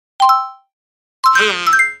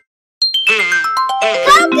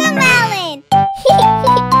CoComelon!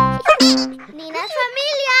 Nina's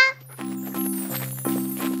familia!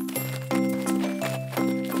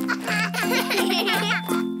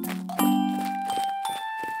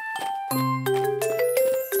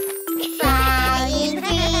 Flying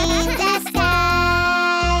through the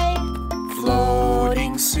sky,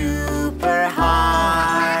 Floating super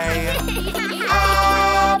high.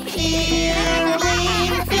 up here we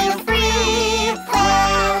feel free.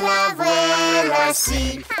 Vuela, vuela,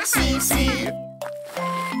 See, see, see.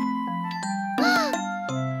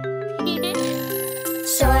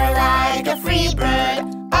 soar like a free bird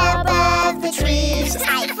above the trees.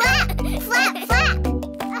 I flap, flap, flap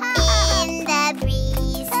in the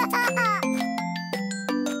breeze.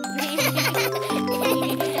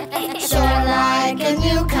 Soar like a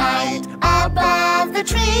new kite above the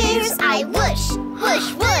trees. I whoosh,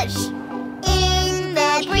 whoosh, whoosh in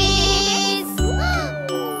the breeze.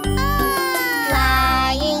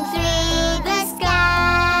 Flying through the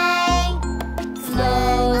sky,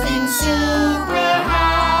 floating super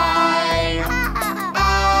high.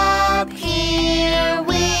 Up here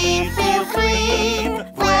we feel free.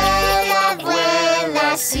 Vuela,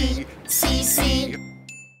 vuela, see, see, see.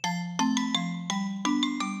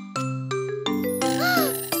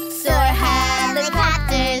 Soar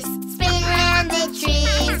helicopters, spin round the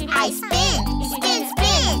trees. I spin, spin,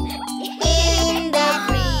 spin in the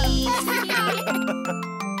breeze.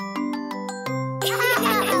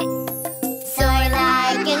 Soar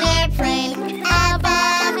like an airplane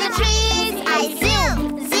above the trees. I zoom,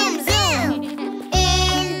 zoom, zoom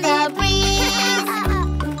in the breeze.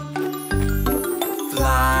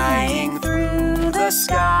 Flying through the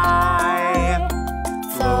sky.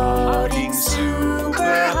 Floating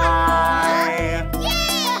super high.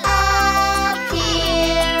 Up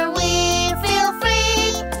here we feel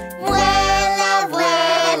free. Vuela,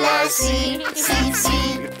 vuela, see, see,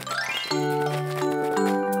 see.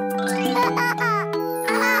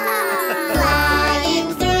 Flying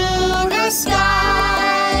through the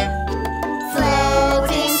sky,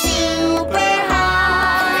 floating super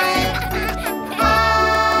high.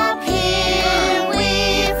 Up here we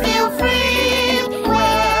feel free.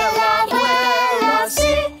 Vuela, vuela,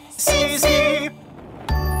 see, see, see.